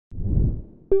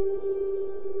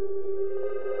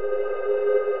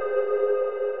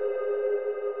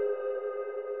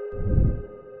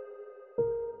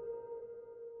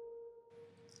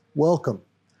Welcome.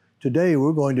 Today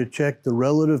we're going to check the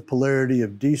relative polarity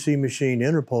of DC machine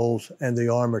interpoles and the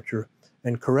armature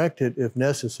and correct it if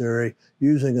necessary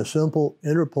using a simple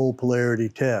Interpole polarity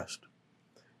test.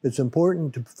 It's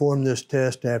important to perform this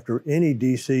test after any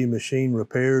DC machine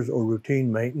repairs or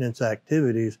routine maintenance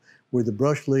activities where the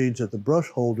brush leads at the brush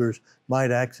holders might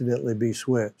accidentally be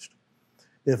switched.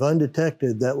 If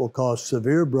undetected, that will cause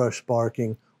severe brush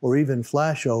sparking or even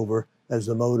flashover as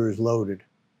the motor is loaded.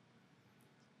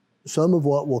 Some of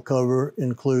what we'll cover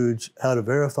includes how to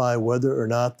verify whether or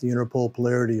not the Interpole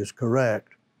polarity is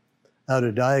correct, how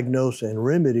to diagnose and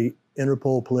remedy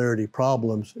Interpole polarity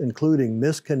problems, including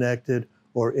misconnected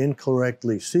or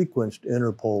incorrectly sequenced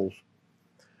interpoles,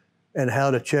 and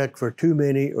how to check for too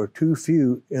many or too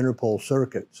few interpole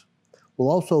circuits.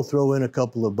 We'll also throw in a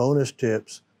couple of bonus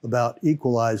tips about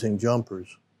equalizing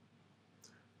jumpers.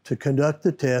 To conduct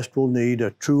the test, we'll need a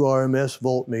true RMS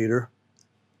voltmeter,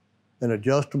 an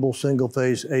adjustable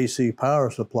single-phase AC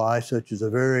power supply such as a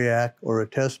variac or a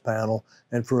test panel,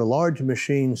 and for a large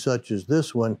machine such as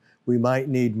this one, we might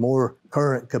need more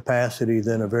current capacity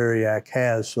than a variac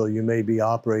has, so you may be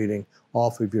operating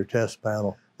off of your test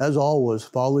panel. As always,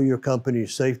 follow your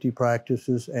company's safety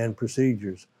practices and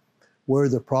procedures. Wear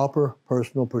the proper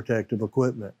personal protective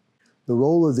equipment. The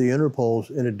role of the interpoles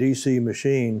in a DC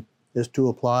machine is to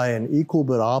apply an equal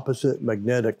but opposite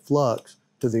magnetic flux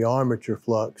to the armature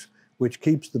flux, which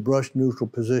keeps the brush neutral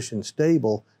position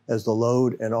stable as the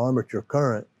load and armature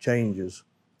current changes.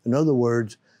 In other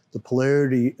words, the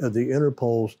polarity of the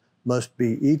interpoles must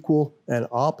be equal and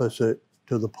opposite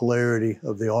to the polarity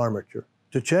of the armature.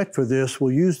 To check for this,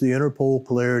 we'll use the Interpole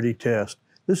polarity test.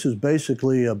 This is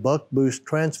basically a buck-boost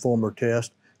transformer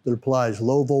test that applies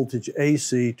low voltage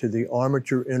AC to the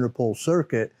armature interpole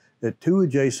circuit at two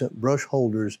adjacent brush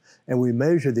holders, and we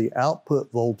measure the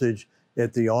output voltage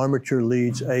at the armature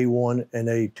leads A1 and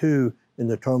A2 in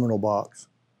the terminal box.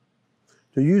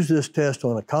 To use this test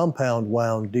on a compound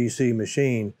wound DC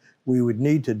machine, we would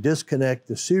need to disconnect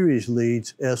the series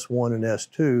leads S1 and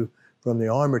S2 from the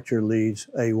armature leads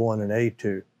A1 and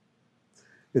A2.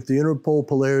 If the interpole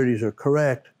polarities are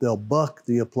correct, they'll buck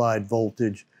the applied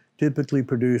voltage, typically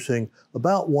producing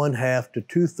about 1/2 to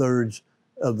 2/3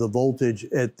 of the voltage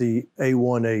at the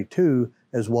A1, A2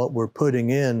 as what we're putting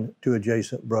in to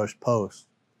adjacent brush posts.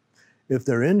 If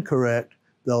they're incorrect,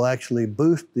 they'll actually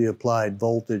boost the applied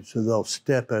voltage, so they'll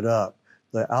step it up.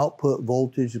 The output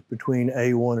voltage between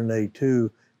A1 and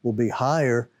A2 will be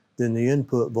higher than the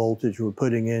input voltage we're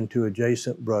putting into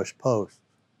adjacent brush posts.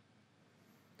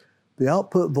 The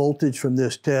output voltage from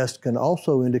this test can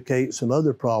also indicate some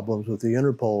other problems with the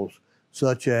interpoles,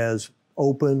 such as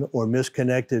open or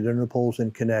misconnected interpoles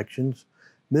and connections,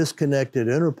 misconnected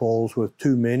interpoles with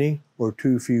too many or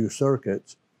too few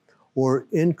circuits, or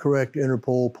incorrect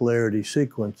interpole polarity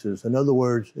sequences. In other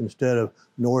words, instead of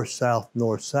north-south,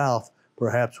 north-south,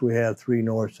 perhaps we have 3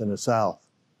 norths and a south.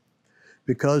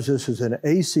 Because this is an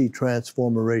AC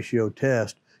transformer ratio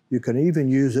test, you can even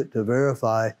use it to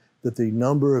verify that the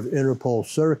number of interpole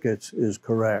circuits is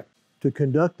correct. To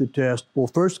conduct the test, we'll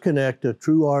first connect a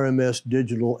true RMS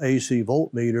digital AC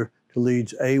voltmeter to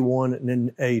leads A1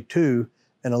 and A2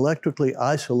 and electrically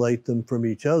isolate them from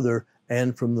each other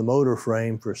and from the motor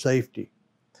frame for safety.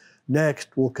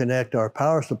 Next, we'll connect our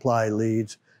power supply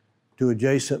leads to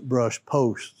adjacent brush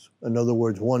posts. In other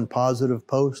words, one positive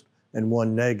post and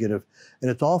one negative,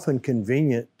 and it's often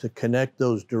convenient to connect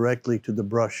those directly to the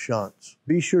brush shunts.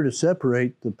 Be sure to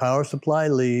separate the power supply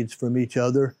leads from each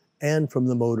other and from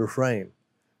the motor frame.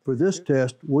 For this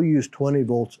test, we'll use 20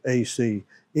 volts AC.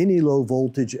 Any low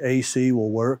voltage AC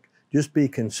will work. Just be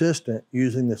consistent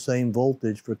using the same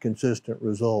voltage for consistent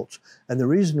results. And the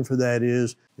reason for that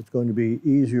is it's going to be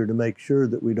easier to make sure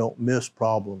that we don't miss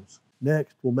problems.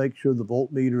 Next, we'll make sure the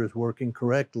voltmeter is working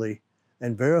correctly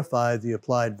and verify the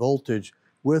applied voltage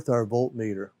with our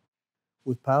voltmeter.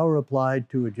 With power applied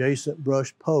to adjacent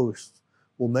brush posts,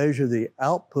 we'll measure the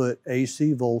output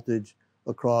AC voltage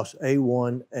across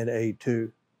A1 and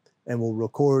A2, and we'll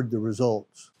record the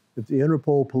results. If the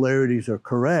interpole polarities are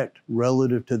correct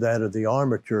relative to that of the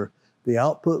armature, the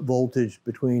output voltage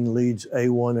between leads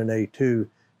A1 and A2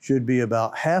 should be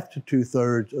about 1/2 to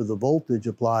 2/3 of the voltage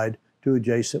applied to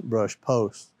adjacent brush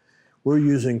posts. We're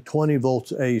using 20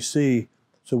 volts AC,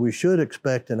 so we should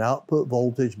expect an output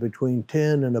voltage between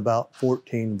 10 and about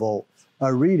 14 volts.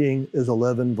 Our reading is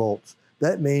 11 volts.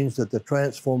 That means that the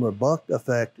transformer buck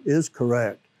effect is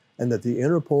correct and that the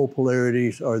interpole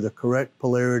polarities are the correct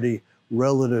polarity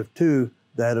relative to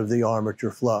that of the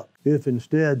armature flux. If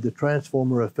instead the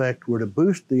transformer effect were to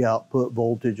boost the output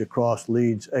voltage across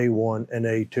leads A1 and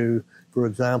A2, for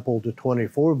example to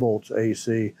 24 volts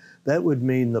AC, that would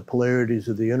mean the polarities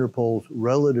of the interpoles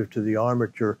relative to the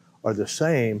armature are the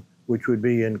same, which would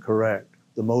be incorrect.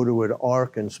 The motor would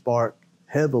arc and spark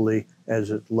heavily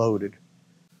as it's loaded.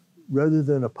 Rather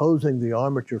than opposing the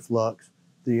armature flux,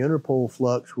 the interpole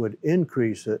flux would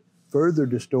increase it, further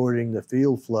distorting the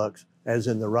field flux as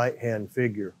in the right-hand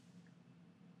figure.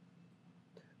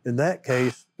 In that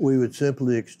case, we would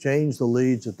simply exchange the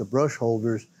leads at the brush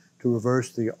holders to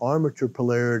reverse the armature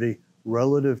polarity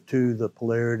relative to the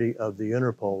polarity of the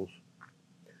interpoles.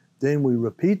 Then we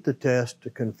repeat the test to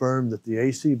confirm that the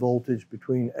AC voltage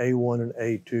between A1 and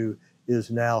A2 is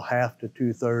now half to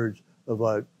 2/3 of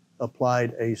an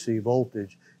applied AC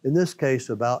voltage, in this case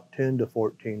about 10 to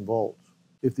 14 volts.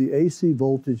 If the AC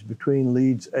voltage between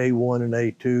leads A1 and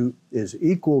A2 is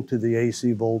equal to the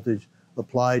AC voltage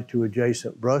applied to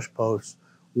adjacent brush posts,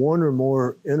 one or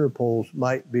more interpoles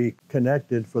might be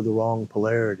connected for the wrong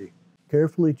polarity.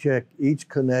 Carefully check each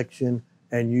connection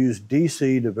and use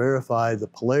DC to verify the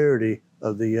polarity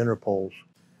of the interpoles.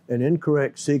 An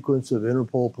incorrect sequence of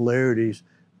interpole polarities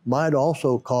might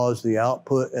also cause the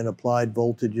output and applied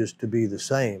voltages to be the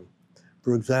same.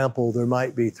 For example, there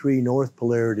might be 3 north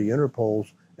polarity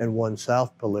interpoles and 1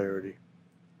 south polarity.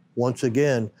 Once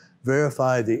again,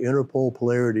 verify the interpole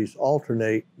polarities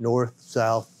alternate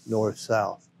north-south,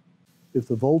 north-south. If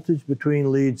the voltage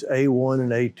between leads A1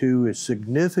 and A2 is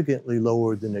significantly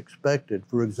lower than expected,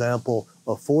 for example,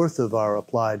 1/4 of our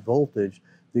applied voltage,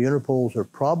 the interpoles are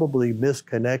probably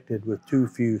misconnected with too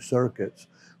few circuits.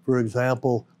 For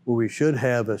example, where we should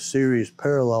have a series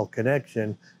parallel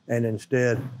connection and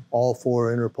instead all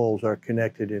 4 interpoles are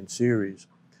connected in series.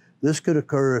 This could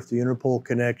occur if the interpole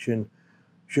connection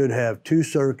should have 2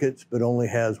 circuits but only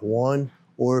has 1,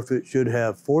 or if it should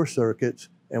have 4 circuits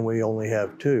and we only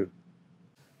have 2.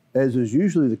 As is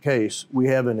usually the case, we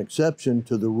have an exception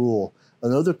to the rule.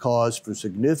 Another cause for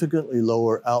significantly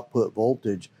lower output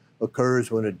voltage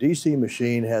occurs when a DC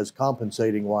machine has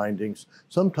compensating windings.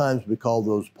 Sometimes we call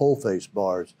those pole face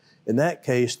bars. In that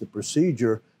case, the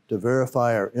procedure to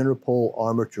verify our interpole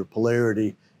armature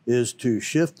polarity is to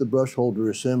shift the brush holder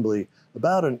assembly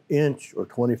about 1 inch or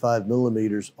 25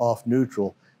 millimeters off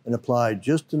neutral and apply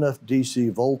just enough DC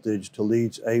voltage to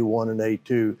leads A1 and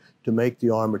A2 to make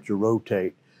the armature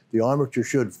rotate. The armature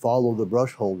should follow the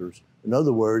brush holders. In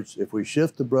other words, if we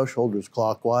shift the brush holders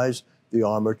clockwise, the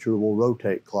armature will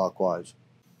rotate clockwise.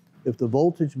 If the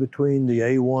voltage between the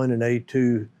A1 and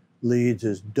A2 leads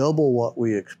is double what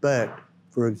we expect,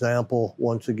 for example,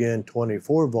 once again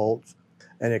 24 volts,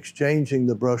 and exchanging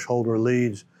the brush holder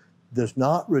leads does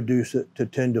not reduce it to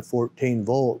 10 to 14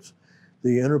 volts,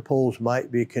 the interpoles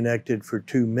might be connected for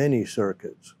too many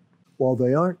circuits. While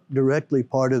they aren't directly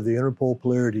part of the interpole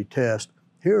polarity test,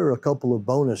 here are a couple of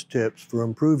bonus tips for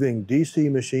improving DC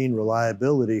machine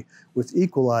reliability with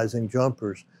equalizing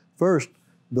jumpers. First,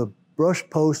 the brush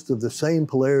posts of the same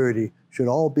polarity should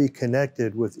all be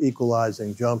connected with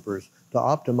equalizing jumpers to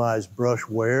optimize brush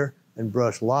wear and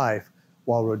brush life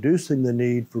while reducing the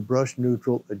need for brush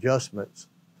neutral adjustments.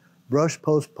 Brush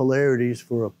post polarities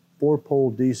for a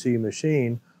 4-pole DC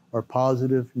machine are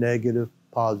positive, negative,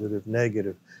 positive,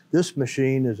 negative. This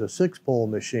machine is a 6-pole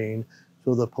machine,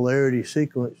 so the polarity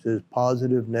sequence is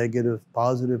positive, negative,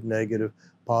 positive, negative,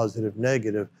 positive,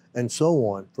 negative, and so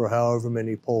on for however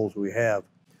many poles we have.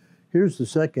 Here's the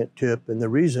second tip and the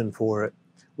reason for it.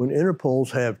 When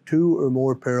interpoles have 2 or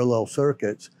more parallel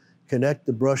circuits, connect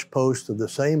the brush posts of the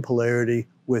same polarity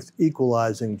with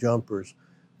equalizing jumpers.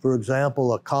 For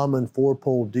example, a common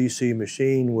 4-pole DC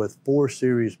machine with 4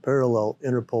 series parallel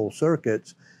interpole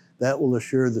circuits, that will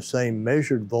assure the same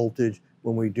measured voltage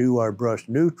when we do our brush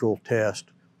neutral test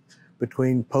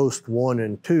between post 1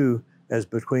 and 2 as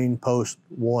between post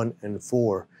 1 and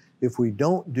 4. If we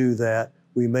don't do that,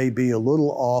 we may be a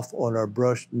little off on our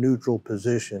brush neutral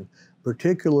position,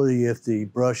 particularly if the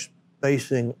brush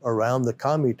spacing around the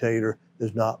commutator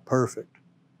is not perfect.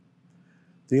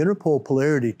 The interpole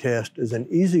polarity test is an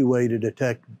easy way to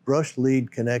detect brush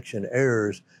lead connection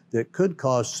errors that could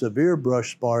cause severe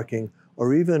brush sparking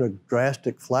or even a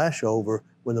drastic flashover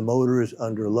when the motor is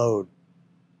under load.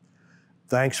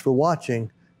 Thanks for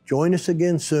watching. Join us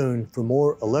again soon for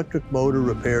more electric motor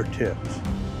repair tips.